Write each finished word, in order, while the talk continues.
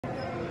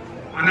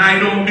And I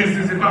don't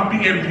business if a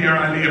PMP or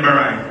a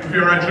Labourite. If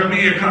you're a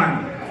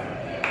Jamaican,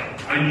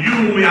 and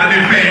you will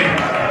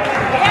defend.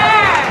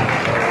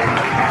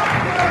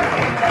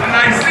 And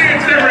I say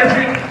to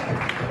every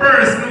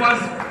person who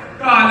has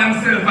called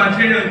himself a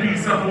JLP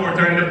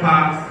supporter in the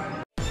past,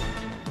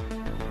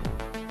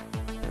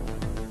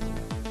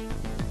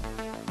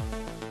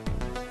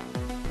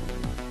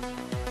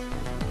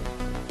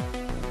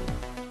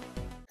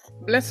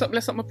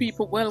 bless up my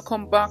people.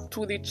 Welcome back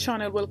to the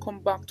channel. Welcome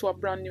back to a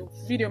brand new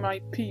video, my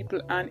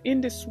people. And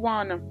in this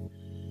one,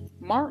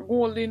 Mark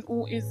Golding,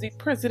 who is the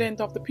president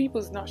of the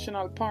People's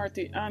National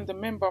Party and the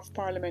member of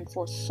parliament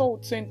for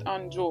South St.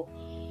 Andrew,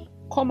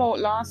 come out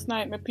last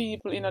night, my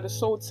people, in the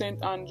South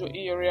St. Andrew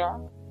area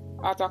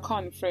at a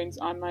conference.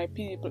 And my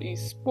people, he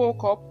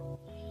spoke up.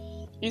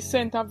 He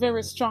sent a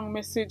very strong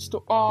message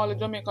to all the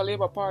Jamaica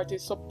Labour Party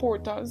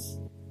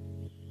supporters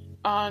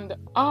and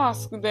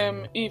ask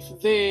them if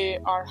they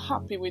are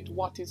happy with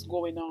what is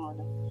going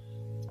on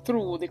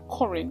through the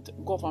current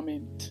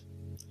government.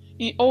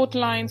 He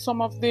outlined some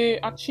of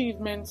the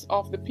achievements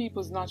of the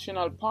People's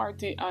National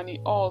Party, and he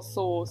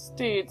also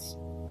states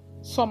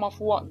some of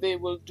what they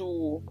will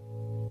do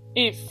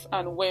if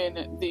and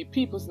when the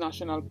People's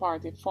National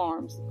Party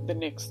forms the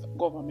next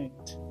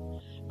government.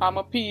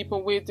 A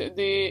people, with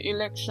the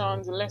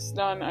elections less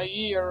than a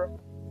year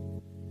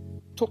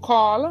to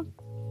call,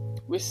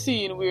 we're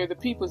seeing where the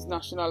People's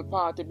National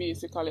Party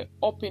basically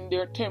upping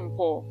their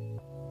tempo,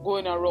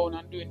 going around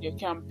and doing their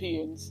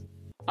campaigns,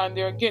 and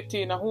they're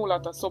getting a whole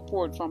lot of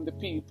support from the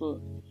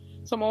people.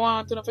 So I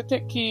want to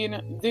take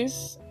in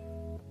this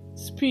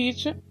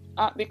speech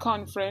at the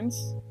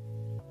conference,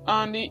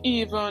 and he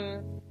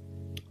even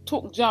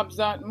took jabs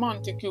at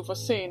Montague for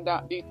saying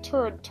that the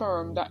third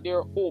term that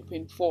they're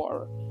hoping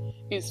for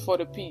is for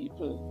the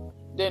people.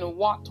 Then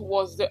what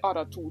was the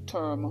other two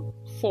terms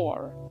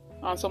for?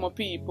 And some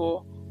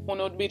people who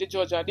not be the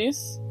judge of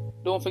this,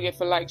 don't forget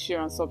to like,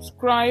 share and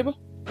subscribe.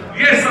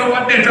 yes,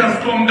 our debt has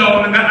come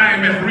down and the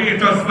IMF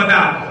rate us for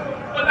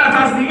that. But that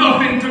has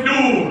nothing to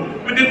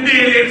do with the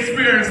daily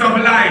experience of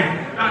life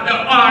that the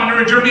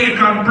ordinary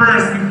Jamaican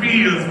person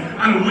feels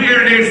and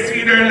where they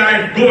see their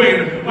life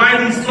going. Why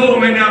do so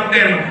many of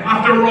them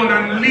have to run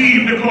and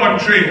leave the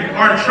country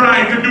or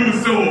try to do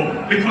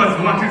so? Because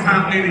what is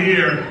happening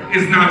here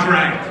is not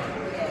right.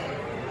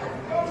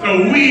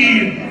 So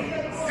we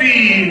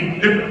see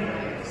the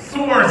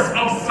source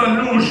of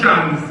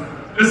solutions,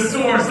 the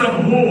source of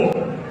hope,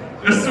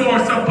 the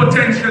source of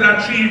potential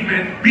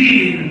achievement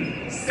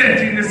being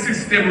setting the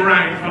system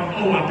right for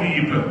our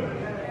people.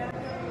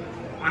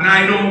 And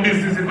I don't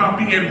business if a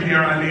PMP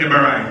or a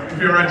Labourite. If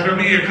you're a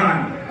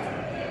Jamaican,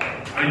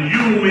 and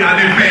you will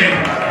defend.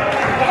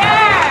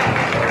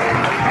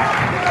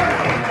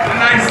 And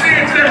I say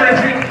to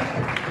every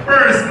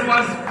person who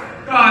has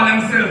called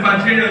himself a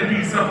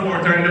JLP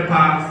supporter in the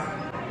past,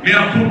 they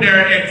have put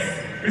their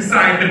ex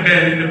beside the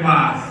bed in the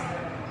past.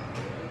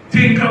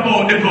 Think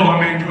about the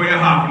government we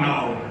have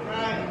now.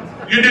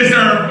 You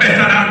deserve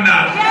better than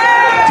that.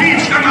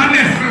 Teach them a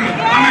lesson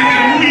and make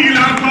them wheel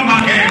and come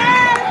again.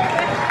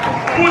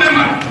 Put them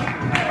up.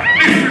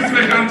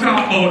 Disrespect and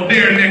talk about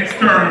their next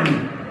term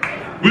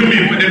will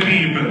be for the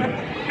people.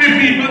 The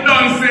people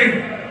don't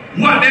say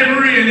what they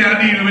really are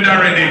dealing with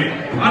already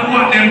and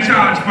what them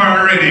charge for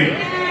already.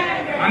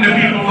 And the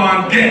people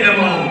want to get them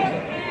out.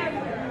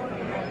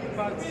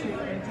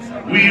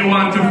 We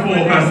want to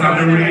focus on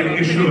the real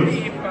issues.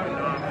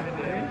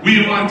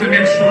 We want to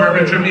make sure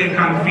the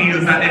Jamaican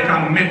feels that they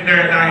can make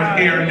their life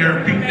here and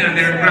their people and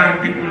their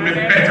grandpeople will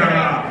be better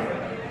off.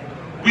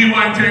 We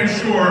want to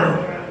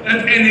ensure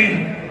that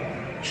any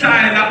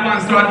child that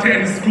wants to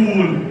attend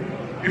school,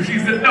 if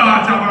she's the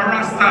daughter of a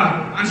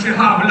Rasta and she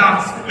have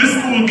locks, the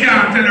school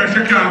can't tell her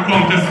she can't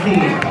come to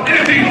school.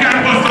 Anything can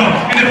go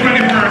up in the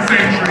 21st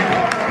century.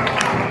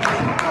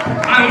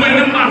 And when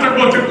the matter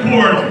go to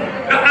court,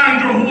 the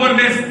Andrew who won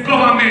this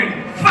government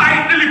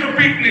fight the little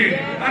picnic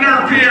and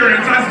her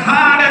parents as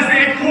hard as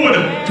they could,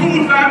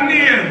 tooth and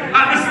nail,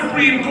 at the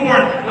Supreme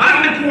Court and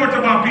the Court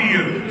of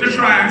Appeal to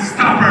try and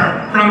stop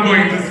her from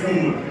going to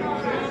school.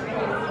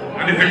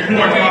 And if the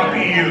Court of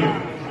Appeal,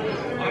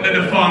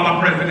 under the former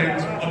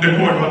president of the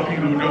Court of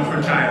Appeal, who just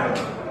retired,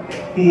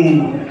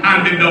 who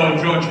handed down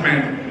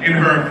judgment in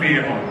her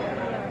favor.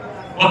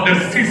 But the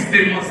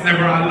system must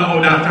never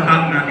allow that to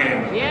happen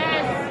again.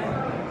 Yes.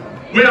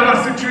 We have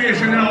a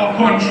situation in our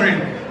country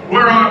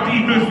where our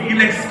people feel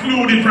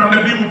excluded from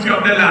the beauty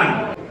of the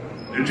land.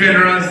 The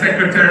General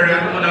Secretary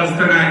and others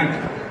tonight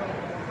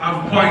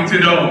have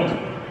pointed out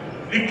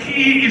the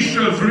key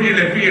issues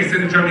really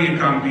facing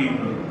Jamaican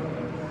people.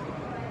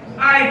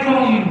 I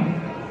come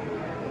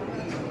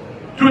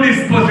to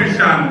this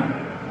position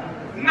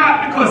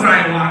not because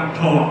I want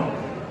power.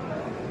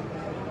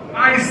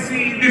 I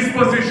see this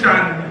position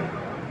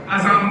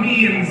as a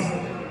means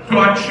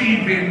to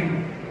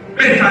achieving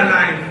better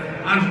life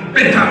and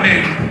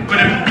betterment for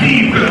the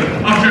people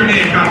of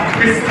Jamaica,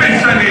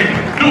 especially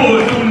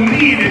those who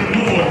need it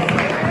most.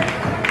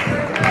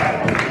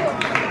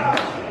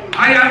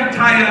 I am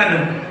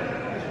tired.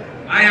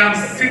 I am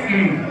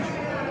sitting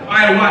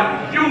by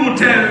what you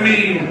tell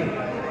me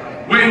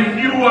when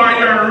you or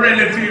your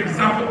relatives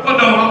have to go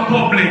down a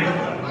public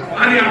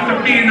and you have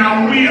to be in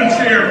a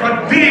wheelchair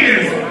for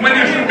days when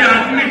you should be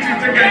admitted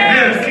to get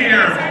health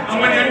care, and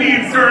when you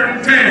need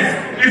certain tests,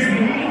 it's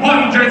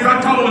hundreds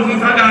of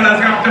thousands of dollars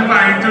you have to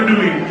find to do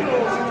it.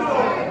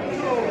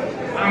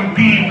 And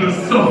people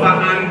suffer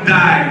and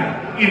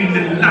die in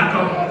the lack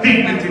of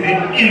dignity, the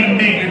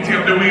indignity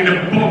of the way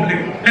the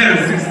public health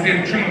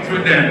system treats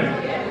with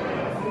them.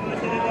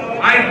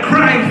 I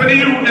cry for the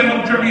youth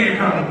of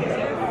Jamaica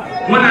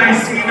when I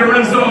see the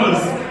results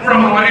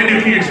from our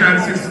education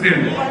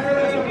system.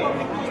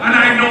 And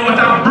I know what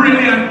a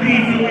brilliant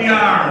people we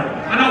are,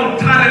 and how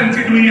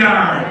talented we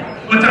are,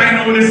 but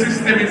I know the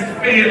system is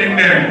failing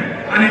them,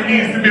 and it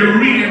needs to be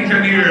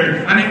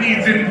re-engineered, and it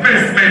needs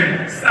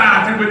investment,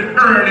 starting with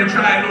early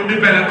childhood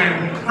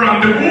development,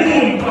 from the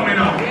womb coming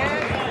up,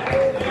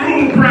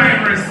 through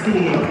primary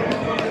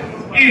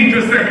school,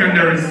 into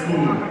secondary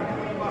school.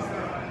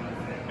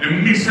 The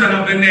mission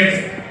of the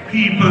next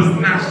People's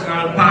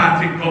National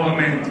Party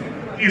government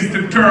is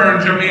to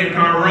turn Jamaica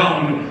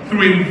around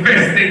through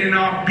investing in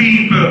our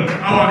people,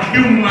 our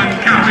human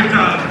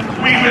capital.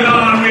 We will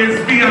always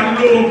be a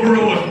low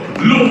growth,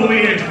 low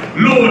wage,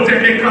 low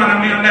tech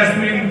economy unless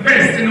we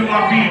invest in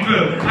our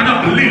people and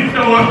uplift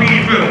our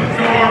people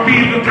so our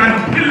people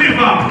can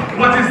deliver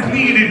what is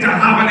needed to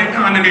have an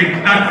economy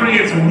that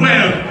creates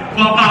wealth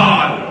for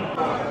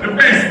all. The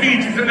best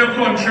beaches in the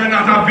country are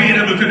not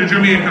available to the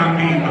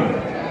Jamaican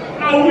people.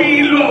 Now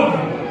we love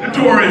the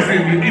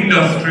tourism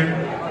industry.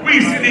 We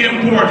see the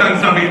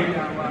importance of it.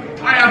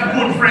 I have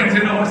good friends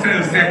in the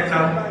hotel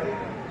sector,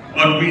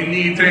 but we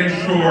need to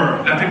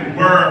ensure that it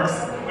works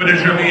for the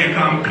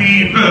Jamaican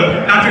people.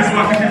 That is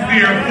what it is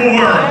there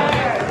for.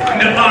 And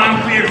the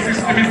enclave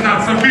system is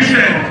not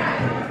sufficient.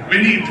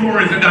 We need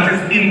tourism that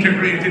is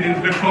integrated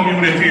into the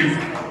communities,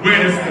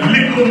 where this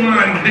little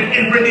man, the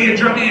everyday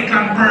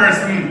Jamaican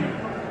person,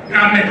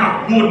 can make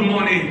a good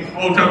money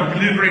out of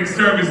delivering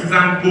services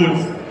and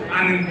goods,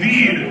 and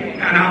indeed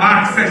can have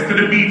access to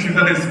the beaches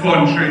of this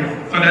country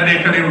so that they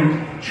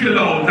can chill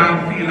out and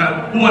feel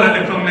a whole of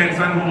the comments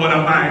and whole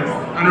of vibes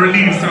and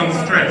relieve some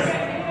stress.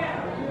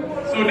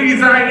 So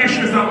these are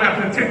issues that we have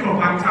to take up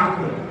and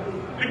tackle.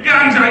 The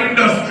ganja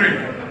industry.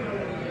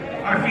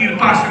 I feel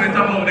passionate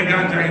about the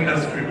ganja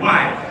industry.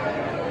 Why?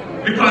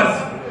 Because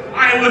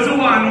I was the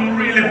one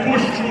who really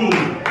pushed through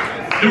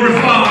the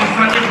reforms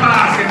that we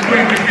passed in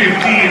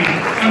 2015,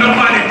 so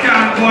nobody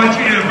can go to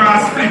jail for a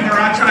split or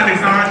a chalice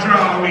or a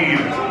draw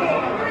wheel.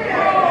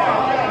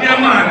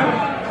 Yeah, man.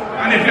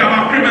 And if you have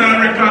a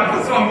criminal record for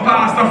some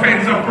past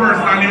offense of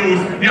personal use,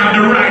 you have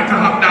the right to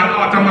have that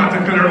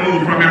automatically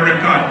removed from your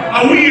record.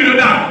 And we do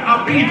that.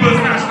 A People's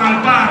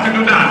National Party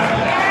do that.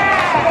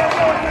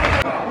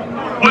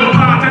 But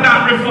part of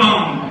that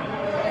reform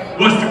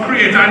was to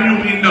create a new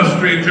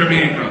industry in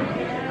Jamaica,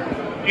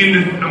 in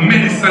the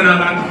medicinal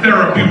and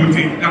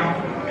therapeutic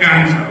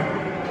ganja,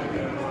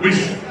 which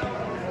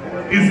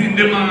is in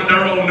demand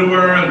around the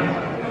world.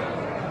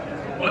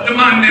 But the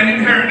man then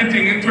inherited the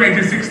thing in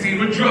 2016,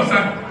 we just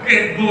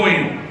get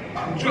going,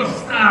 we just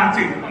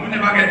started, and we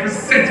never get to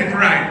set it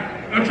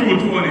right. Not true,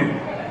 Tony.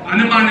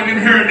 And the man then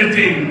inherited the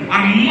thing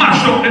and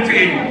mash up the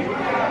thing.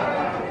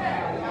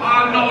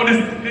 All now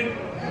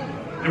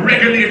the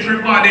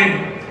regulatory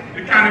body,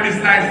 the Cannabis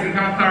Licensing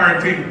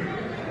Authority,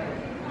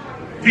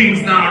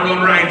 things now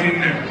run right in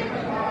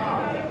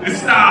there. The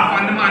staff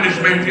and the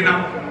management in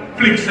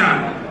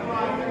affliction.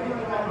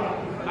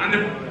 And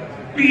the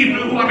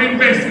people who have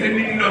invested in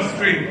the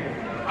industry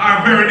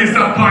are very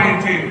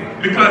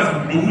disappointed because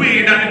the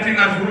way that the thing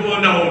has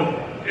rolled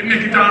out, it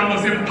makes it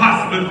almost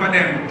impossible for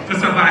them to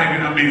survive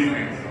in a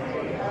business.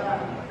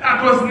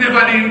 That was never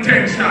the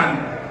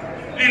intention.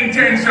 The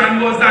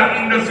intention was that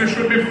industry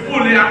should be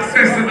fully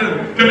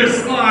accessible to the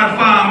small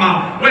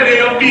farmer, whether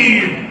you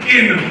be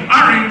in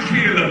Orange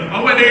Hill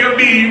or whether you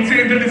be in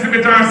St.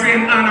 Elizabeth or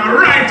St. Anna,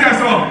 right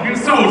as up in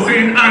South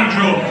St.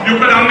 Andrew.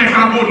 You could have made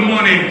a good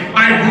money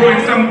by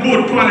growing some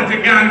good quality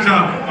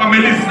ganja for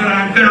medicinal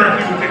and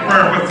therapeutic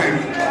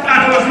purposes.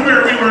 That was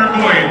where we were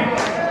going.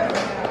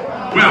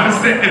 We have to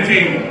set the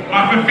thing, we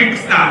have to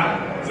fix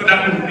that so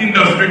that the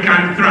industry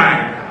can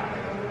thrive.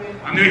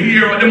 And you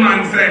hear what the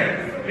man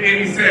said.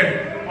 He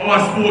said, our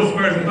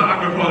spokesperson for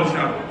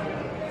agriculture,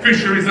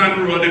 fisheries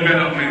and rural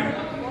development.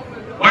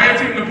 Why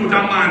do you think we put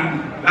a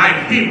man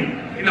like him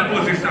in a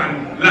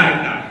position like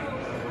that?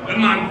 The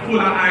man full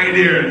of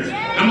ideas,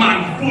 the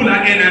man full of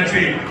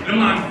energy, the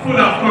man full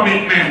of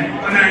commitment,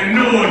 and I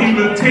know he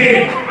will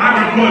take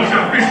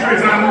agriculture,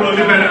 fisheries and rural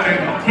development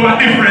to a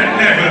different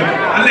level,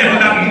 a level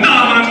that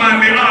Norman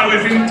Manley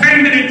always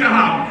intended it to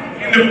have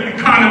in the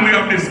economy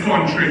of this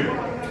country,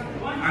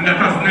 and that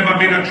has never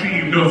been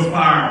achieved thus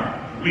far.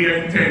 We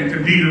intend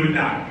to deal with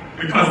that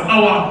because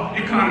our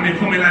economy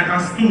coming like a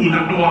stool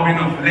that don't have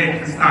enough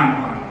legs to stand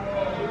on.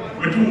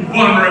 We're too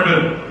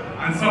vulnerable,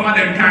 and some of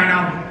them kind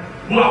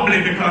of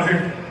wobbly because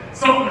if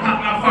something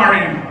happens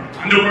foreign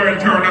and the world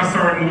turn a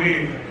certain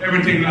way,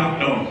 everything locked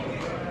down.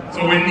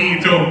 So we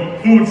need to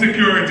food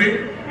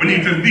security, we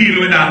need to deal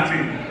with that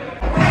thing.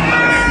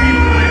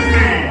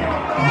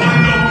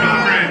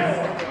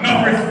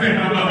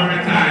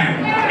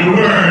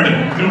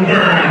 The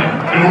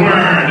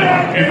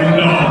word is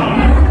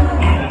love.